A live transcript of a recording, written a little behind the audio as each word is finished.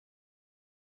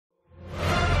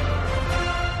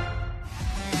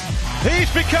He's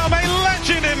become a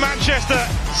legend in Manchester,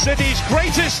 City's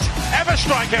greatest ever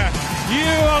striker. You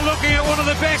are looking at one of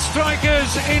the best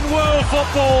strikers in world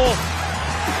football.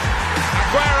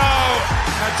 Aguero,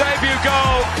 a debut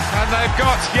goal, and they've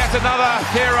got yet another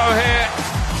hero here.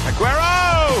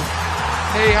 Aguero!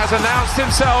 He has announced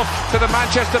himself to the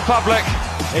Manchester public.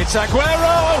 It's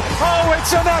Aguero! Oh,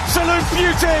 it's an absolute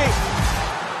beauty!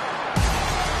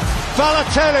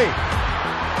 Balotelli!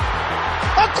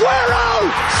 Aguero!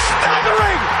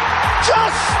 Staggering!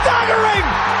 Just staggering!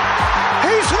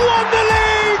 He's won the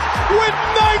league with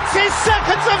 90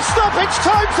 seconds of stoppage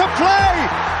time to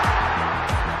play!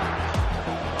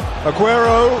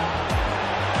 Aguero,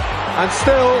 and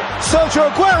still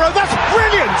Sergio Aguero, that's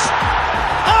brilliant!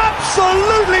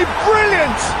 Absolutely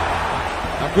brilliant!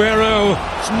 Aguero,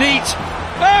 it's neat,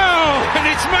 oh, and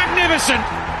it's magnificent!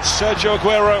 Sergio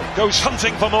Aguero goes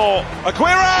hunting for more.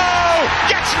 Aguero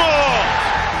gets more!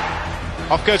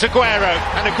 Off goes Aguero,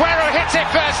 and Aguero hits it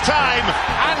first time,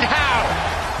 and how?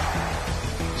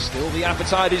 Still the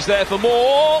appetite is there for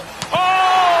more.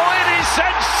 Oh, it is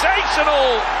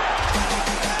sensational!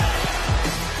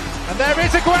 And there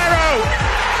is Aguero!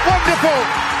 Wonderful!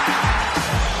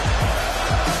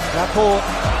 Laporte.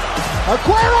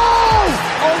 Aguero!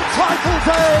 On title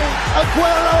day,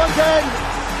 Aguero again!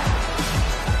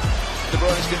 De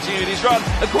Bruyne's continued his run.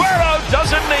 Aguero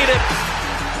doesn't need it.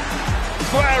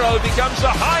 Aguero becomes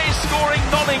the highest scoring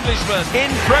non-Englishman in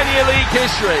Premier League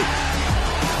history.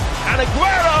 And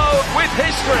Aguero with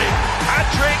history.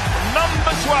 Hat-trick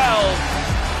number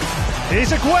 12.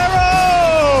 Here's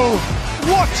Aguero!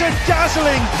 What a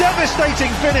dazzling,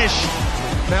 devastating finish!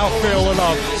 Now feel the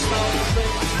love.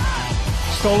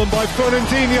 Stolen by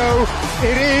Fernandinho.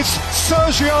 It is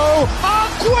Sergio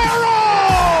Aguero!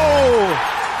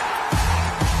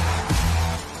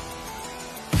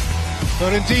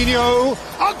 Fernandinho.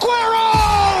 Aguero!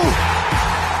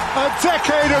 A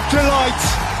decade of delight.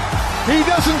 He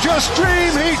doesn't just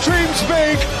dream, he dreams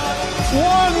big.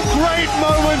 One great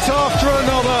moment after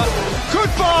another.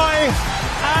 Goodbye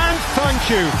and thank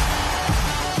you.